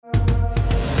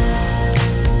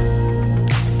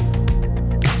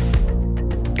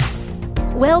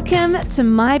Welcome to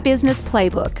My Business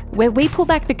Playbook, where we pull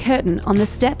back the curtain on the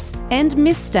steps and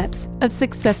missteps of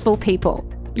successful people.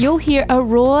 You'll hear a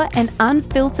raw and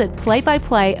unfiltered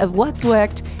play-by-play of what's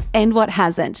worked and what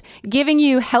hasn't, giving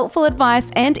you helpful advice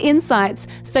and insights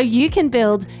so you can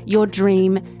build your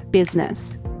dream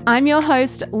business. I'm your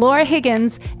host, Laura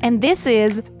Higgins, and this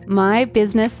is My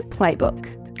Business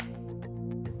Playbook.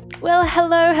 Well,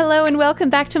 hello, and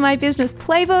welcome back to My Business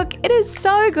Playbook. It is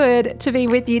so good to be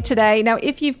with you today. Now,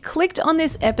 if you've clicked on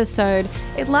this episode,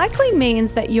 it likely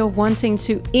means that you're wanting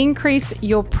to increase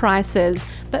your prices,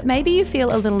 but maybe you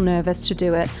feel a little nervous to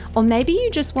do it, or maybe you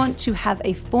just want to have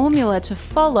a formula to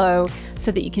follow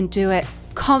so that you can do it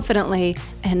confidently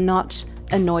and not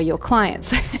annoy your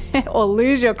clients or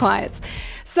lose your clients.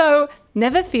 So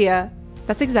never fear.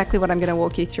 That's exactly what I'm going to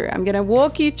walk you through. I'm going to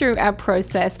walk you through our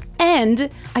process, and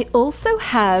I also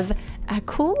have a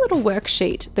cool little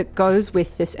worksheet that goes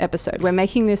with this episode. We're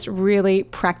making this really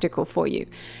practical for you.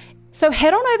 So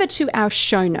head on over to our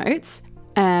show notes.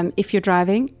 If you're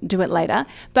driving, do it later.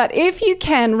 But if you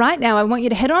can, right now, I want you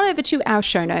to head on over to our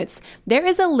show notes. There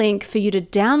is a link for you to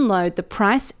download the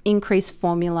price increase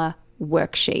formula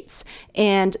worksheets.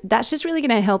 And that's just really going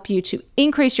to help you to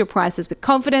increase your prices with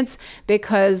confidence,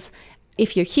 because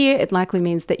if you're here, it likely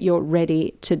means that you're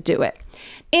ready to do it.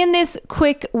 In this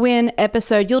quick win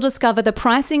episode, you'll discover the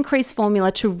price increase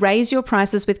formula to raise your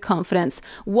prices with confidence,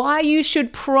 why you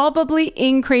should probably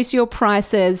increase your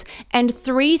prices, and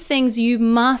 3 things you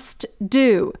must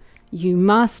do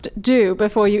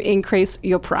before you increase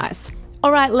your price.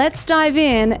 All right, let's dive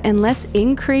in and let's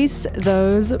increase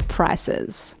those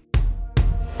prices.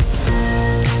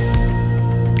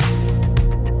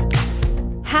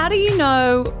 How do you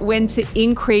know when to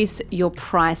increase your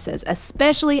prices,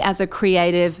 especially as a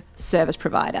creative service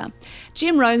provider?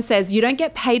 Jim Rohn says you don't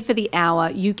get paid for the hour,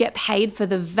 you get paid for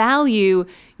the value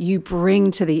you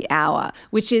bring to the hour,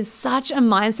 which is such a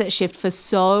mindset shift for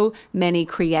so many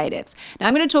creatives. Now,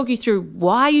 I'm going to talk you through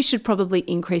why you should probably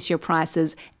increase your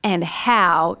prices and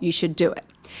how you should do it.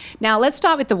 Now, let's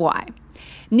start with the why.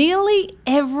 Nearly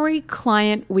every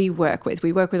client we work with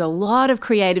a lot of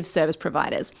creative service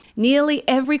providers. Nearly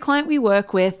every client we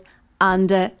work with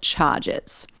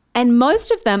undercharges. And most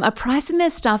of them are pricing their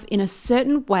stuff in a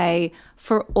certain way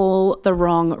for all the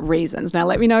wrong reasons. Now,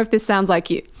 let me know if this sounds like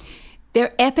you.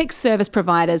 They're epic service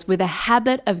providers with a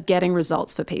habit of getting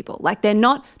results for people. Like, they're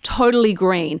not totally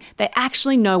green. They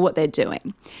actually know what they're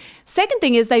doing. Second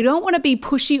thing is they don't want to be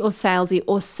pushy or salesy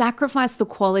or sacrifice the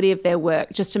quality of their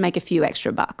work just to make a few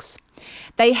extra bucks.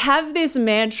 They have this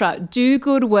mantra: do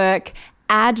good work,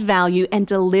 add value, and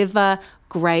deliver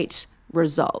great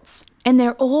results. And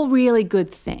they're all really good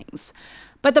things.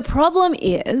 But the problem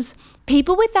is,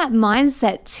 people with that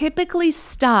mindset typically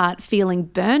start feeling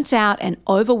burnt out and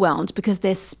overwhelmed because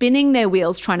they're spinning their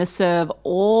wheels trying to serve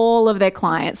all of their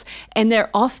clients, and they're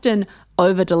often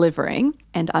over-delivering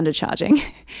and undercharging.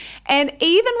 And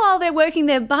even while they're working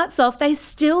their butts off, they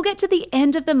still get to the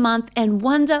end of the month and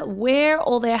wonder where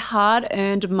all their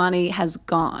hard-earned money has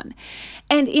gone.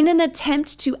 And in an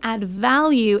attempt to add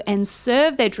value and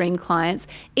serve their dream clients,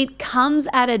 it comes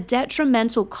at a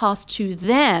detrimental cost to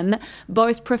them,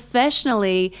 both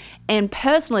professionally and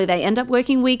personally. They end up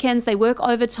working weekends, they work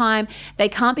overtime, they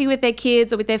can't be with their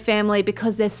kids or with their family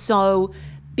because they're so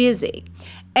busy.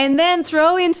 And then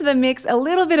throw into the mix a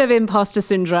little bit of imposter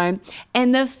syndrome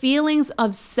and the feelings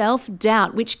of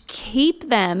self-doubt, which keep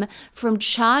them from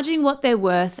charging what they're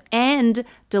worth and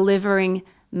delivering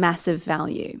massive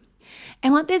value.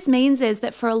 And what this means is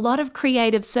that for a lot of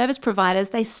creative service providers,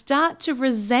 they start to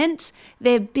resent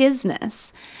their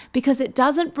business because it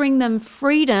doesn't bring them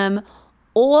freedom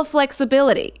or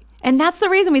flexibility. And that's the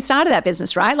reason we started that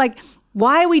business, right? Like,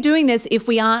 why are we doing this if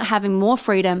we aren't having more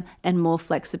freedom and more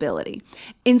flexibility?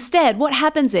 Instead, what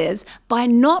happens is, by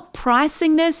not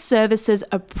pricing their services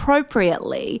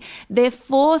appropriately, they're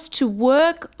forced to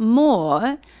work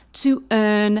more to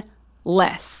earn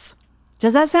less.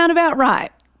 Does that sound about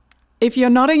right? If you're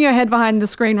nodding your head behind the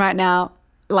screen right now,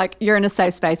 like you're in a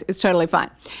safe space, it's totally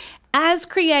fine. As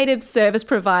creative service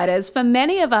providers, for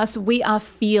many of us, we are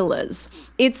feelers.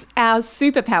 It's our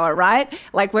superpower, right?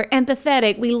 Like, we're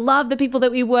empathetic. We love the people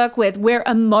that we work with. We're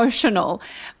emotional.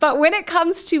 But when it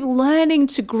comes to learning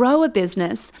to grow a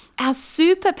business, our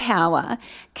superpower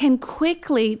can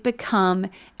quickly become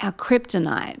our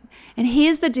kryptonite. And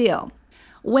here's the deal.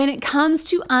 When it comes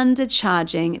to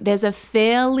undercharging, there's a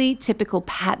fairly typical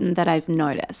pattern that I've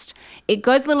noticed. It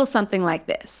goes a little something like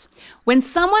this. When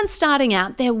someone's starting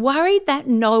out, they're worried that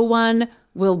no one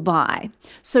will buy.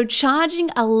 So charging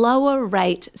a lower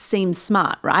rate seems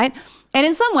smart, right? And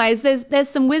in some ways, there's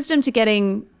some wisdom to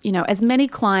getting, as many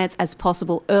clients as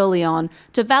possible early on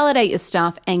to validate your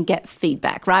stuff and get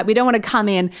feedback, right? We don't want to come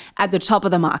in at the top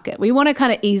of the market. We want to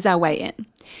kind of ease our way in.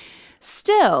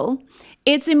 Still,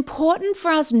 it's important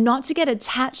for us not to get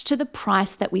attached to the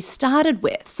price that we started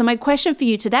with. So my question for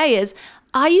you today is,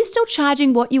 are you still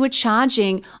charging what you were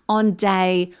charging on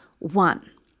day one?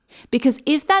 Because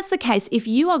if that's the case, if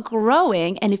you are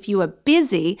growing and if you are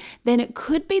busy, then it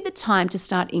could be the time to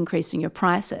start increasing your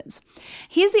prices.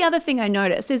 Here's the other thing I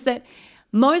noticed is that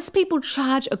most people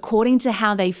charge according to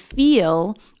how they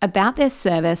feel about their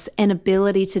service and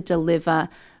ability to deliver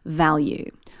value.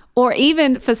 Or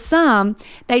even for some,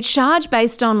 they charge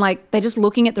based on they're just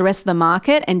looking at the rest of the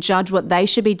market and judge what they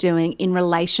should be doing in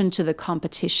relation to the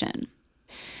competition,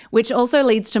 which also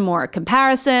leads to more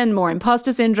comparison, more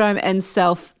imposter syndrome, and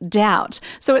self-doubt.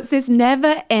 So it's this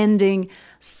never-ending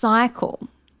cycle.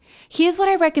 Here's what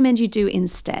I recommend you do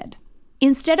instead.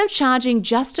 Instead of charging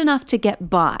just enough to get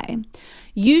by,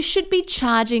 you should be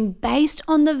charging based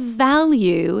on the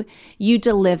value you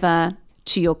deliver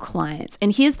to your clients.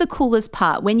 And here's the coolest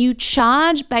part. When you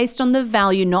charge based on the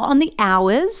value, not on the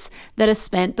hours that are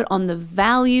spent, but on the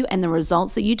value and the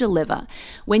results that you deliver,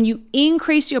 when you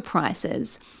increase your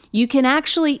prices, you can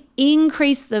actually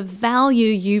increase the value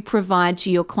you provide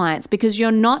to your clients because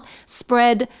you're not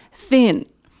spread thin.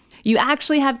 You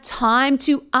actually have time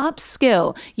to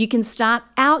upskill. You can start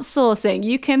outsourcing.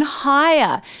 You can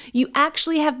hire. You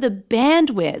actually have the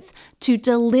bandwidth to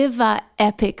deliver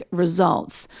epic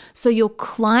results. So your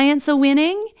clients are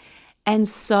winning and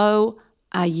so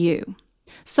are you.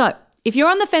 So if you're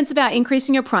on the fence about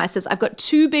increasing your prices, I've got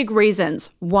two big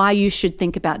reasons why you should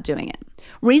think about doing it.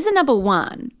 Reason number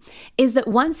one is that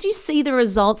once you see the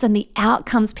results and the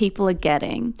outcomes people are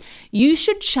getting, you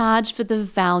should charge for the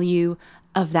value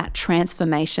of that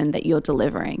transformation that you're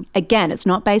delivering. Again, it's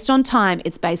not based on time,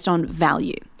 it's based on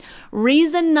value.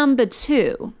 Reason number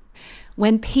two,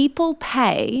 when people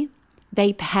pay,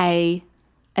 they pay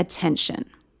attention.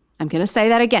 I'm going to say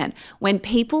that again. When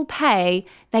people pay,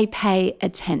 they pay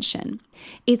attention.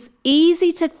 It's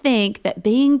easy to think that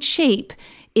being cheap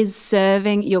is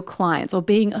serving your clients or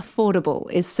being affordable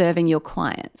is serving your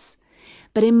clients.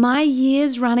 But in my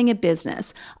years running a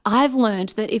business, I've learned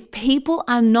that if people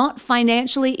are not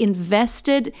financially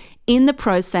invested in the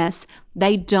process,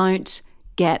 they don't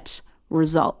get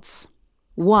results.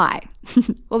 Why?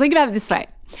 Well, think about it this way.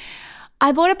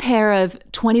 I bought a pair of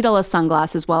 $20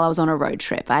 sunglasses while I was on a road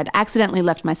trip. I'd accidentally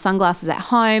left my sunglasses at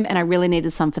home and I really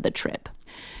needed some for the trip.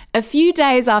 A few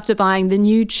days after buying the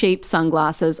new cheap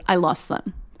sunglasses, I lost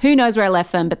them. Who knows where I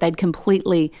left them, but they'd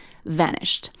completely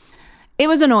vanished. It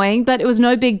was annoying, but it was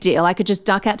no big deal. I could just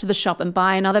duck out to the shop and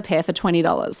buy another pair for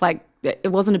 $20.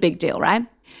 It wasn't a big deal, right?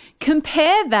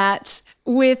 Compare that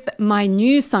with my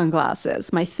new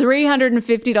sunglasses, my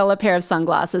 $350 pair of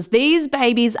sunglasses. These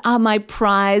babies are my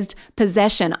prized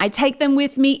possession. I take them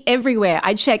with me everywhere.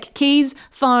 I check keys,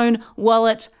 phone,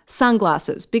 wallet,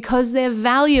 sunglasses because they're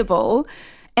valuable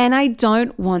and I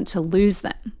don't want to lose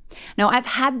them. Now, I've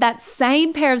had that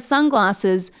same pair of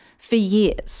sunglasses for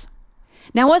years.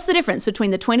 Now, what's the difference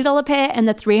between the $20 pair and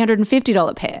the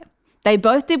 $350 pair? They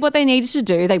both did what they needed to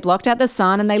do. They blocked out the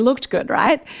sun and they looked good,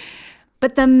 right?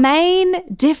 But the main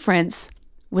difference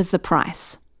was the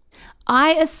price.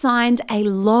 I assigned a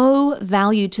low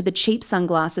value to the cheap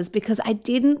sunglasses because I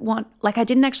didn't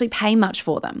actually pay much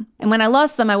for them. And when I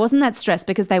lost them, I wasn't that stressed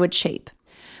because they were cheap.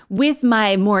 With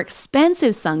my more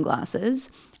expensive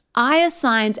sunglasses, I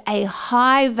assigned a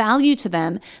high value to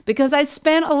them because I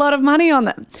spent a lot of money on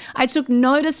them. I took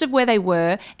notice of where they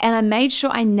were and I made sure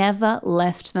I never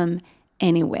left them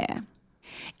anywhere.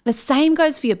 The same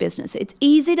goes for your business. It's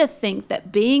easy to think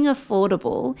that being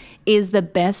affordable is the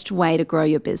best way to grow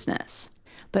your business.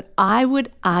 But I would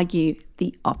argue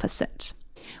the opposite.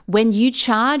 When you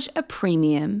charge a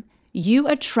premium, you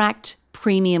attract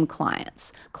premium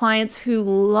clients who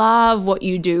love what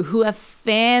you do, who are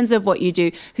fans of what you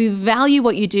do, who value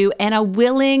what you do and are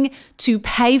willing to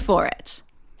pay for it.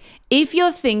 If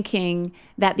you're thinking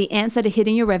that the answer to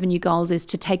hitting your revenue goals is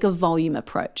to take a volume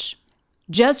approach,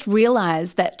 just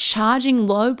realize that charging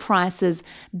low prices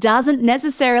doesn't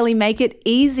necessarily make it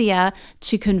easier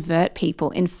to convert people.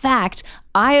 In fact,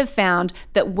 I have found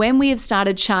that when we have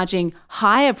started charging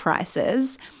higher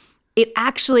prices, it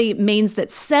actually means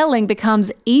that selling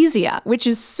becomes easier, which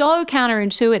is so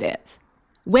counterintuitive.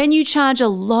 When you charge a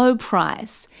low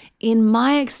price, in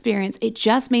my experience, it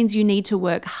just means you need to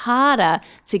work harder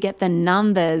to get the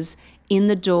numbers in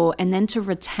the door and then to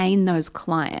retain those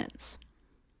clients.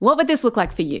 What would this look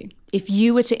like for you? if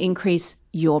you were to increase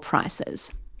your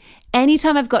prices?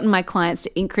 Anytime I've gotten my clients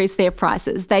to increase their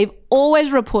prices, they've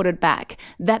always reported back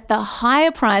that the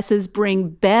higher prices bring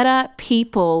better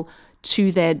people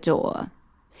to their door.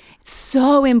 It's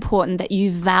so important that you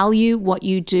value what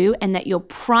you do and that your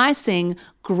pricing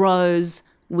grows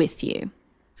with you.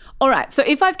 All right, so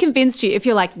if I've convinced you, if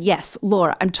you're like, yes,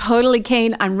 Laura, I'm totally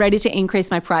keen, I'm ready to increase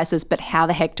my prices, but how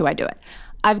the heck do I do it?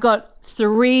 I've got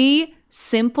 3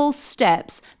 simple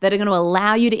steps that are going to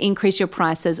allow you to increase your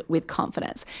prices with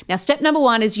confidence. Now, step number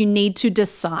 1 is you need to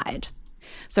decide.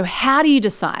 So how do you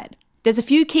decide? There's a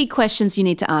few key questions you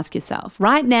need to ask yourself.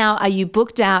 Right now, are you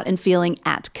booked out and feeling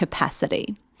at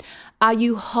capacity? Are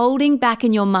you holding back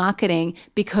in your marketing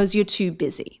because you're too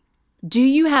busy? Do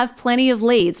you have plenty of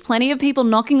leads, plenty of people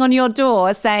knocking on your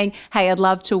door saying, hey, I'd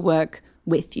love to work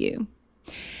with you?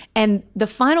 And the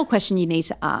final question you need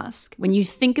to ask when you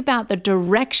think about the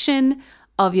direction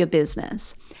of your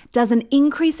business, does an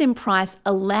increase in price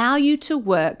allow you to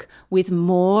work with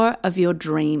more of your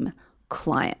dream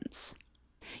clients?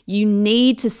 You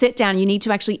need to sit down, you need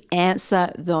to actually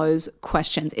answer those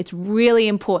questions. It's really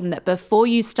important that before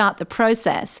you start the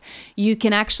process, you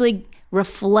can actually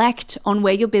reflect on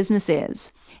where your business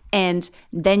is, and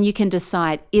then you can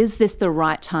decide, is this the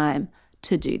right time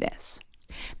to do this?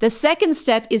 The second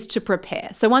step is to prepare.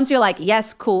 So once you're like,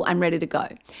 yes, cool, I'm ready to go,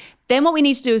 then what we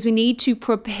need to do is we need to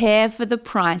prepare for the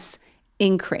price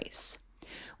increase.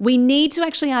 We need to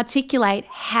actually articulate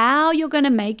how you're going to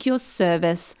make your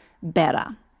service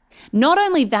better. Not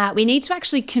only that, we need to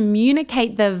actually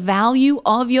communicate the value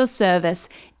of your service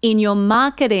in your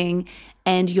marketing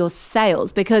and your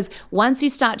sales, because once you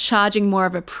start charging more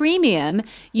of a premium,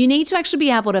 you need to actually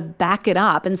be able to back it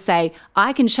up and say,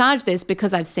 I can charge this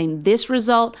because I've seen this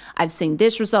result, I've seen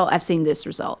this result, I've seen this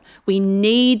result. We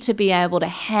need to be able to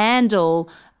handle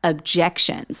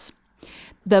objections.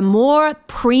 The more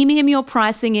premium your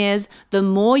pricing is, the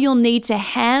more you'll need to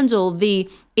handle the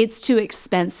it's too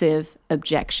expensive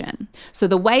objection. So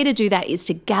the way to do that is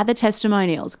to gather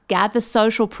testimonials, gather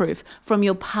social proof from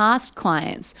your past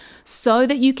clients so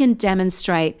that you can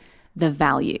demonstrate the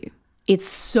value. It's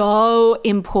so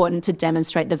important to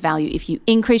demonstrate the value. If you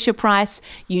increase your price,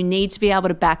 you need to be able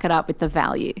to back it up with the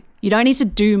value. You don't need to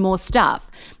do more stuff,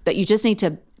 but you just need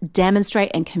to demonstrate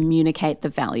and communicate the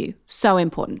value. So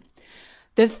important.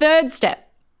 The third step,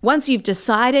 once you've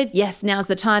decided, yes, now's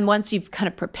the time, once you've kind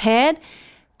of prepared,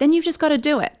 then you've just got to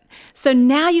do it. So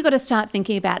now you've got to start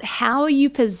thinking about how are you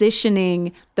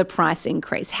positioning the price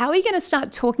increase? How are you going to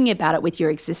start talking about it with your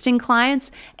existing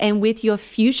clients and with your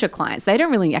future clients? They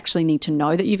don't really actually need to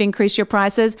know that you've increased your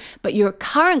prices, but your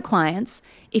current clients,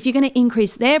 if you're going to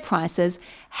increase their prices,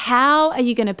 how are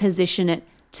you going to position it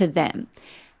to them?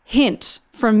 Hint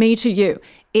from me to you,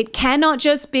 it cannot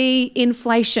just be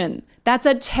inflation. That's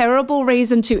a terrible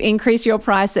reason to increase your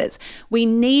prices. We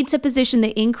need to position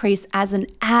the increase as an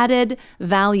added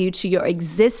value to your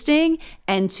existing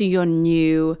and to your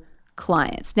new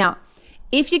clients. Now,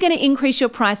 if you're going to increase your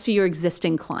price for your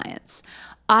existing clients,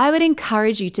 I would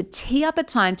encourage you to tee up a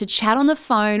time to chat on the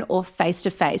phone or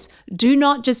face-to-face. Do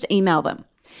not just email them.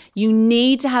 You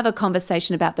need to have a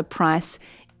conversation about the price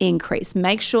increase.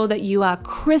 Make sure that you are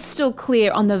crystal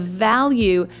clear on the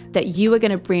value that you are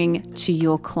going to bring to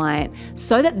your client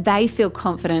so that they feel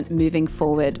confident moving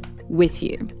forward with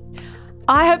you.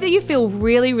 I hope that you feel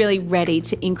really, really ready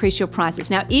to increase your prices.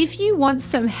 Now, if you want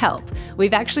some help,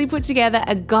 we've actually put together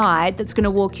a guide that's going to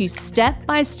walk you step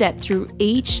by step through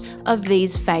each of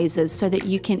these phases so that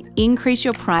you can increase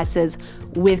your prices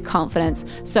with confidence.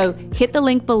 So hit the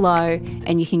link below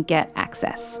and you can get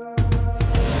access.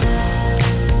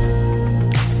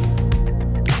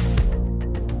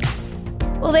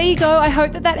 Well, there you go. I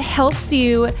hope that helps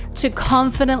you to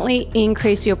confidently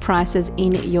increase your prices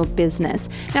in your business.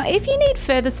 Now, if you need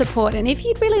further support and if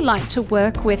you'd really like to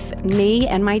work with me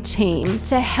and my team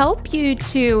to help you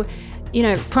to,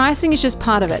 pricing is just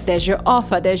part of it. There's your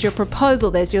offer, there's your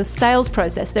proposal, there's your sales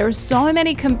process. There are so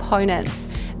many components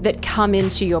that come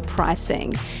into your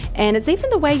pricing. And it's even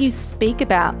the way you speak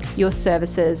about your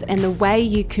services and the way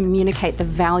you communicate the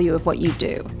value of what you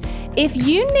do. If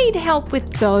you need help with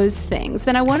those things,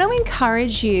 then I want to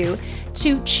encourage you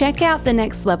to check out the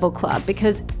Next Level Club,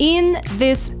 because in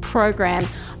this program,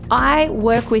 I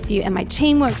work with you and my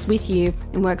team works with you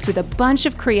and works with a bunch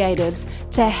of creatives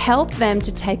to help them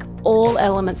to take all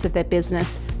elements of their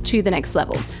business to the next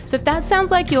level. So if that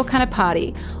sounds like your kind of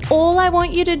party, all I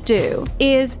want you to do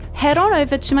is head on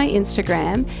over to my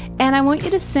Instagram and I want you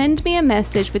to send me a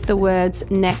message with the words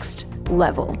next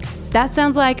level. If that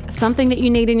sounds like something that you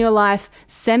need in your life,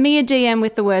 send me a DM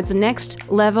with the words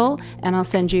next level and I'll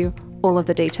send you all of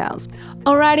the details.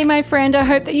 Alrighty, my friend, I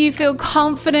hope that you feel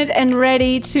confident and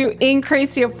ready to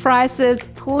increase your prices.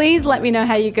 Please let me know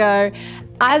how you go.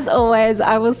 As always,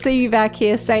 I will see you back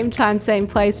here, same time, same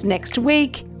place next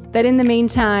week. But in the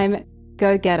meantime,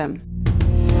 go get 'em.